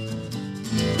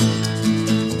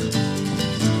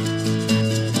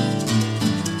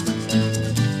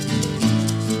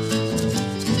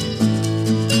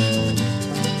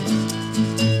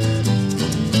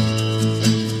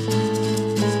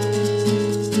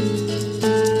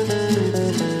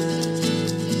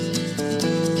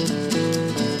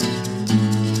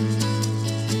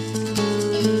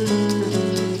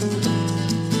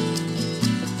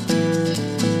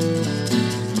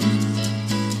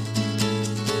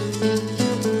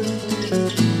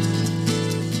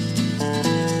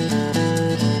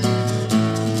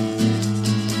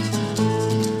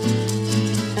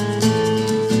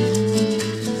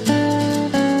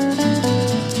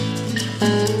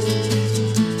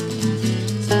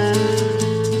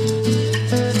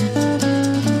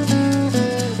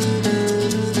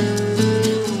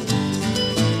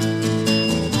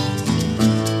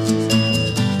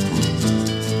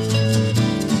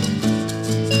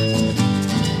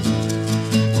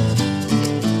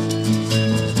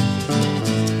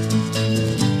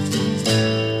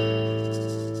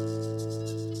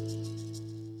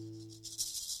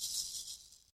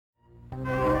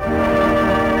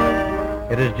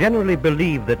 It is generally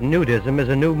believed that nudism is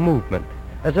a new movement.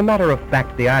 As a matter of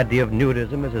fact, the idea of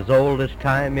nudism is as old as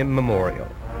time immemorial.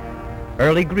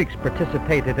 Early Greeks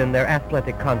participated in their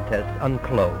athletic contests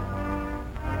unclothed.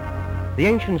 The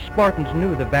ancient Spartans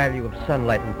knew the value of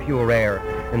sunlight and pure air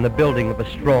in the building of a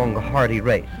strong, hardy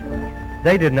race.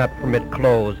 They did not permit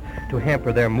clothes to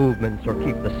hamper their movements or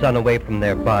keep the sun away from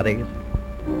their bodies.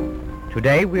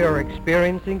 Today we are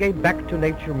experiencing a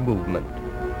back-to-nature movement.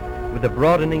 With the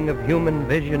broadening of human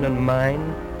vision and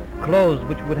mind, clothes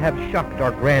which would have shocked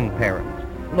our grandparents,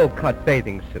 low-cut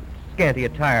bathing suits, scanty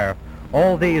attire,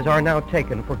 all these are now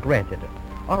taken for granted,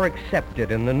 are accepted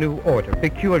in the new order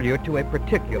peculiar to a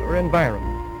particular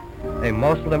environment. A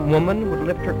Muslim woman would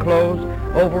lift her clothes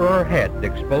over her head,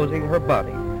 exposing her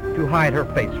body to hide her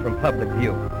face from public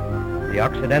view. The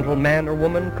Occidental man or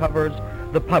woman covers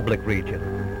the public region.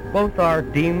 Both are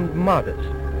deemed modest.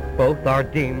 Both are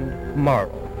deemed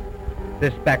moral.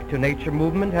 This back-to-nature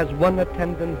movement has one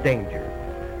attendant danger,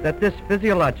 that this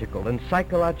physiological and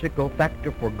psychological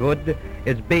factor for good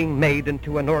is being made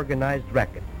into an organized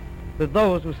racket. That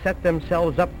those who set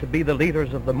themselves up to be the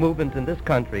leaders of the movement in this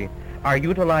country are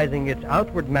utilizing its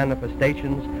outward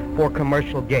manifestations for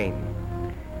commercial gain.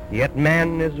 Yet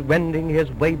man is wending his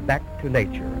way back to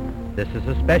nature. This is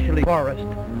especially forest,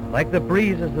 like the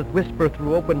breezes that whisper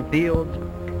through open fields.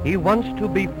 He wants to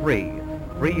be free,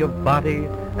 free of body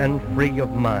and free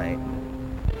of mind.